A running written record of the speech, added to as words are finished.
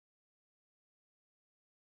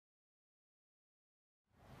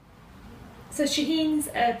So Shahin's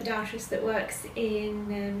a podiatrist that works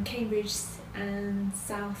in Cambridge and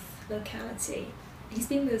South locality. He's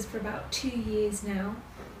been with us for about 2 years now.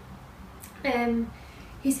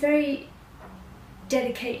 He's very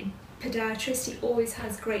dedicated podiatrist. He always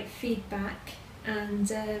has great feedback,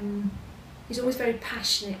 and he's always very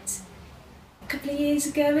passionate. A couple of years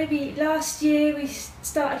ago, maybe last year, we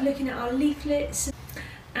started looking at our leaflets,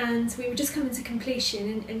 and we were just coming to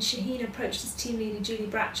completion, and Shahin approached his team leader Julie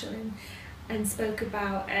Bradshaw and spoke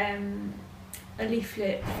about a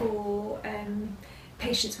leaflet for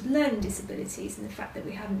patients with learning disabilities and the fact that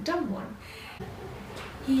we hadn't done one.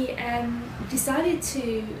 He decided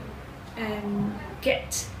to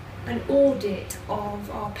get an audit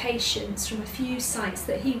of our patients from a few sites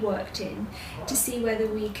that he worked in to see whether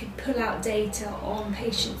we could pull out data on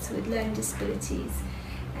patients with learning disabilities,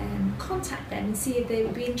 contact them and see if they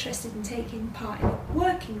would be interested in taking part in a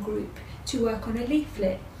working group to work on a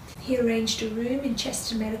leaflet. He arranged a room in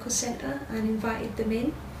Chester Medical Centre and invited them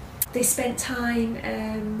in. They spent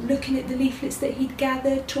time looking at the leaflets that he'd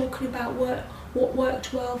gathered, talking about what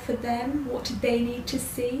worked well for them, what did they need to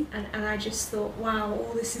see. And I just thought, wow,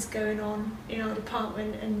 all this is going on in our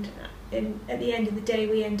department, and at the end of the day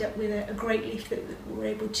we end up with a great leaflet that we're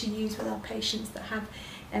able to use with our patients that have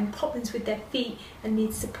problems with their feet and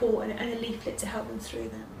need support, and a leaflet to help them through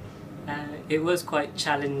that. It was quite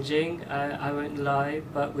challenging, I won't lie,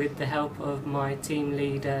 but with the help of my team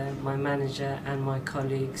leader, my manager and my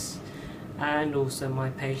colleagues, and also my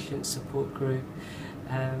patient support group,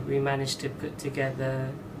 we managed to put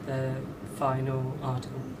together the final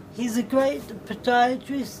article. He's a great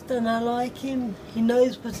podiatrist and I like him. He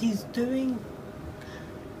knows what he's doing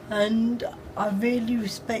and I really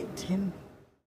respect him.